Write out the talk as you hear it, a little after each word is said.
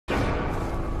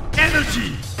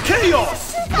energy,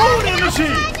 chaos, moon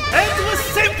energy, endless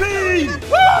simping!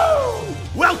 Woo!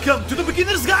 Welcome to the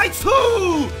Beginner's Guide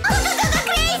to...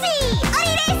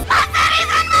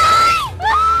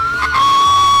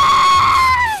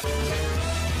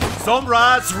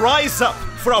 Zomrades, rise up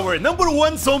for our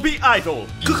 #1 zombie idol,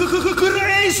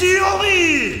 Kureiji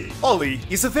Ollie! Ollie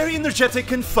is a very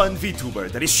energetic and fun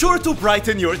VTuber that is sure to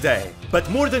brighten your day. But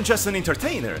more than just an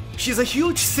entertainer, she's a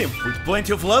huge simp with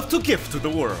plenty of love to give to the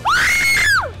world.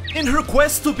 In her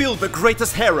quest to build the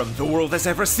greatest harem the world has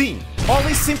ever seen,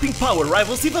 Ollie's simping power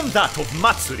rivals even that of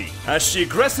Matsuri, as she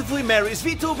aggressively marries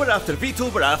VTuber after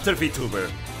VTuber after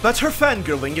VTuber. But her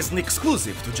fangirling isn't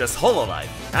exclusive to just Hololive,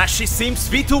 as she simps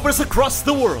VTubers across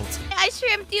the world. I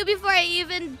shrimped you before I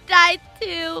even died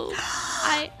too.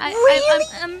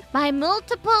 Really? My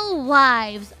multiple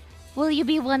wives. Will you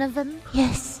be one of them?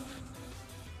 Yes.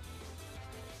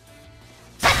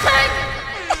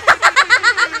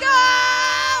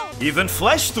 Even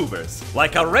flesh tubers,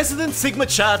 like our resident Sigma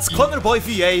chats Connorboy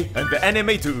VA and the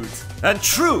anime dude. And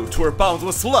true to her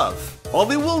boundless love,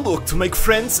 Ollie will look to make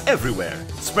friends everywhere,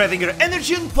 spreading her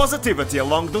energy and positivity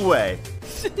along the way.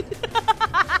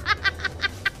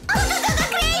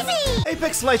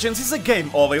 Apex Legends is a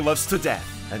game Ollie loves to death.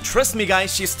 And trust me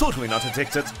guys, she's totally not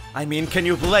addicted. I mean, can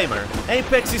you blame her?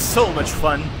 Apex is so much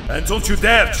fun. And don't you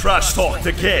dare trash talk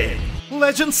the game!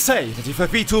 Legends say that if a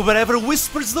VTuber ever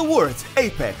whispers the word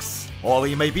Apex,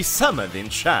 Ollie may be summoned in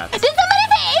chat. Did somebody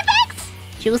say Apex?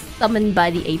 She was summoned by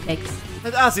the Apex.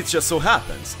 And as it just so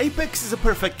happens, Apex is a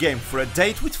perfect game for a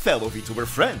date with fellow VTuber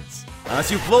friends. As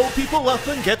you blow people up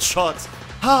and get shot.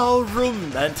 How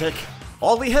romantic!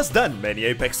 Ollie has done many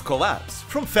Apex collabs,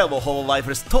 from fellow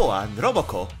Hololivers Toa and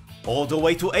Roboko, all the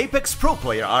way to Apex pro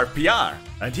player RPR,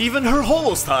 and even her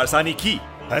Holostars Aniki,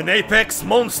 an Apex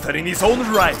monster in his own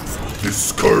right. The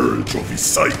Scourge of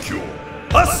Isaikyo,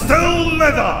 Pastel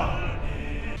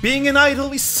Leather! Being an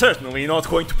idol is certainly not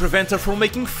going to prevent her from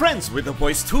making friends with the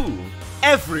boys too.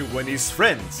 Everyone is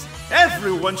friends.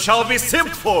 Everyone shall be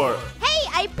simped for! Hey,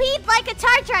 I peed like a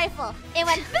charge rifle. It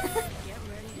went bzz,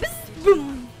 bzz,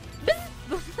 boom, bzz,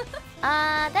 boom.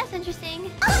 That's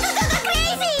interesting.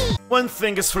 Crazy! One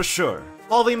thing is for sure,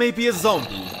 Ollie may be a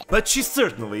zombie, but she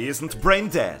certainly isn't brain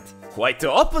dead. Quite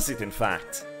the opposite, in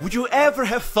fact. Would you ever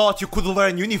have thought you could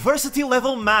learn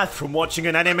university-level math from watching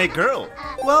an anime girl?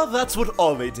 Well, that's what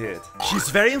Ollie did. She's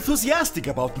very enthusiastic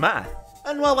about math.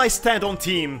 And while I stand on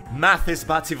team, math is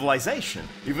bad civilization,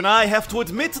 even I have to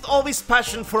admit that Ollie's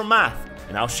passion for math,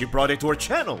 and how she brought it to her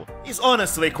channel, is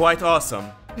honestly quite awesome.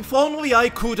 If only I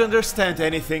could understand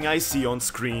anything I see on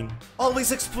screen.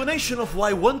 Ollie's explanation of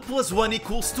why 1 + 1 =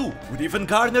 2 would even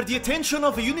garner the attention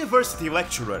of a university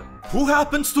lecturer, who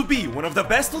happens to be one of the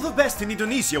best in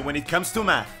Indonesia when it comes to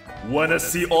math. Wanna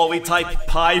see Ollie type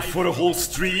pi for a whole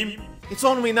stream? It's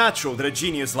only natural that a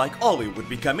genius like Ollie would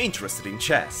become interested in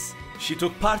chess. She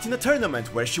took part in a tournament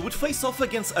where she would face off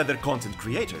against other content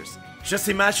creators. Just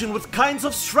imagine what kinds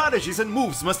of strategies and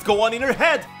moves must go on in her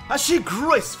head as she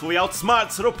gracefully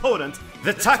outsmarts her opponent.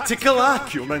 The tactical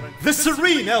acumen, the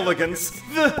serene elegance,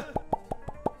 the...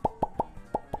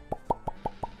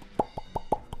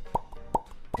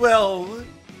 Well,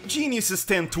 geniuses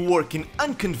tend to work in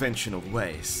unconventional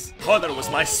ways. Honor was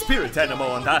my spirit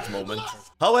animal in that moment.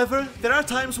 However, there are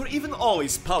times where even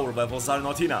Ollie's power levels are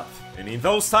not enough, and in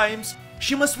those times,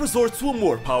 she must resort to a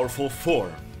more powerful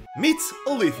form. Meet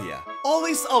Olivia,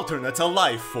 Ollie's alternate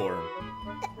alive form.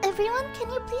 Everyone, can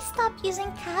you please stop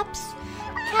using caps?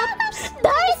 Caps.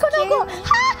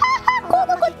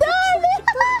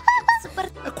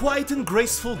 A quiet and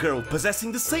graceful girl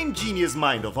possessing the same genius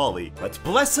mind of Ollie, but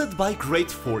blessed by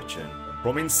great fortune.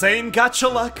 From insane gacha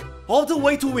luck, all the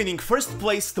way to winning first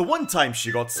place the one time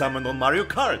she got summoned on Mario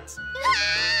Kart.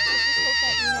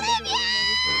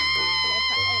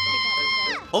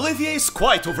 Olivia is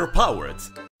quite overpowered.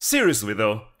 Seriously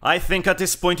though, I think at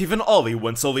this point even Ollie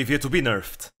wants Olivia to be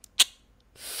nerfed.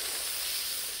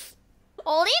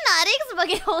 Ollie narik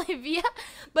sebagai Olivia.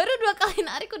 Baru 2 kali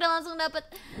narik udah langsung dapet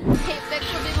Apex,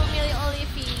 lebih memilih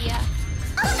Olivia.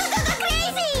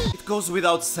 It goes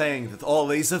without saying that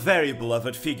Ollie is a very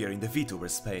beloved figure in the VTuber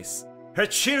space. Her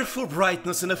cheerful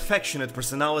brightness and affectionate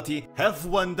personality have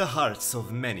won the hearts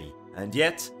of many. And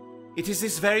yet, it is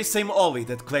this very same Ollie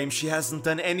that claims she hasn't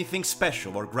done anything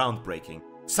special or groundbreaking.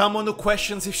 Someone who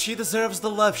questions if she deserves the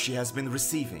love she has been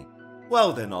receiving.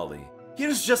 Well then, Ollie,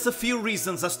 here's just a few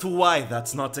reasons as to why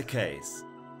that's not the case.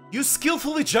 You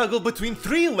skillfully juggle between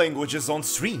 3 languages on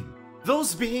stream,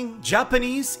 those being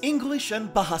Japanese, English,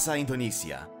 and Bahasa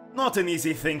Indonesia. Not an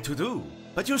easy thing to do,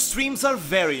 but your streams are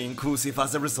very inclusive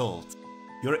as a result.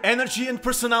 Your energy and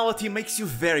personality makes you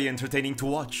very entertaining to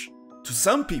watch. To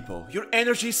some people, your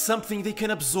energy is something they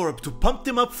can absorb to pump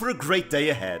them up for a great day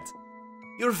ahead.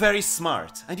 You're very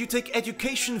smart, and you take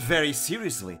education very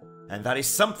seriously, and that is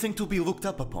something to be looked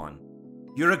up upon.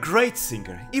 You're a great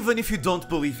singer, even if you don't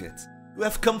believe it. You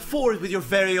have come forward with your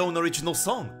very own original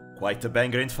song, quite a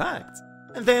banger in fact.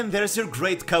 And then there's your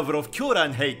great cover of Kyora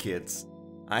and Hey Kids.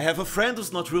 I have a friend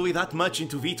who's not really that much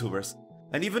into Vtubers,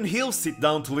 and even he'll sit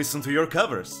down to listen to your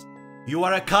covers. You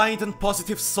are a kind and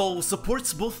positive soul who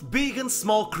supports both big and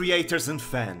small creators and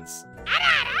fans.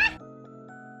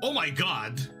 Oh my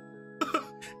god!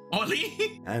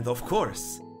 Ollie? And of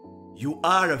course, you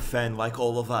are a fan like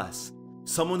all of us.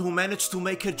 Someone who managed to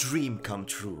make a dream come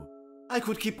true. I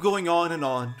could keep going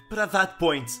on, but at that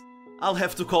point, I'll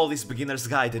have to call this beginner's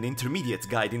guide an intermediate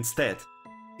guide instead.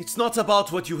 It's not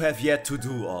about what you have yet to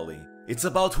do, Ollie. It's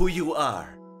about who you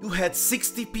are. You had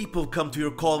 60 people come to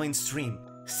your call-in stream.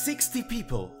 60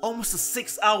 people, almost a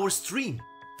 6-hour stream.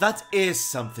 That is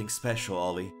something special,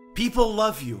 Ollie. People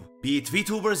love you, be it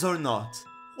VTubers or not.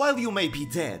 While you may be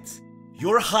dead,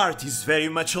 your heart is very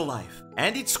much alive.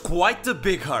 And it's quite a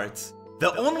big heart.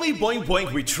 The only boing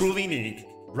boing we truly need.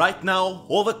 Right now,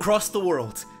 all across the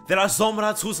world, there are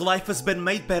Zomrades whose life has been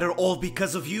made better all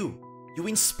because of you. You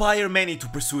inspire many to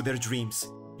pursue their dreams.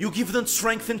 You give them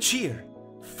strength and cheer,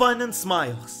 fun and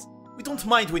smiles. We don't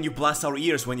mind when you blast our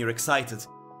ears when you're excited,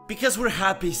 because we're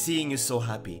happy seeing you so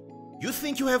happy. You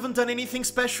think you haven't done anything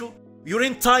special? Your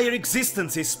entire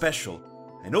existence is special,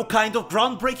 and no kind of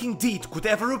groundbreaking deed could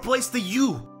ever replace the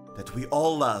you that we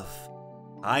all love.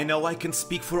 I know I can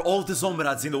speak for all the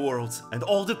Zomrades in the world, and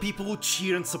all the people who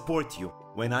cheer and support you,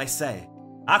 when I say,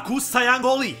 Aku sayang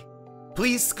Ollie!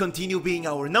 Please continue being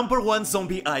our #1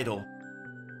 zombie idol.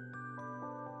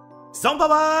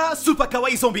 Zomba super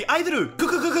kawaii zombie idol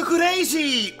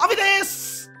Kureiji Ollie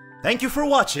desu! Thank you for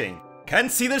watching.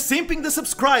 Consider simping the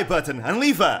subscribe button and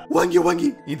leave a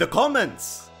wangy in the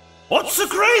comments. What's so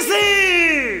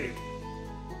crazy?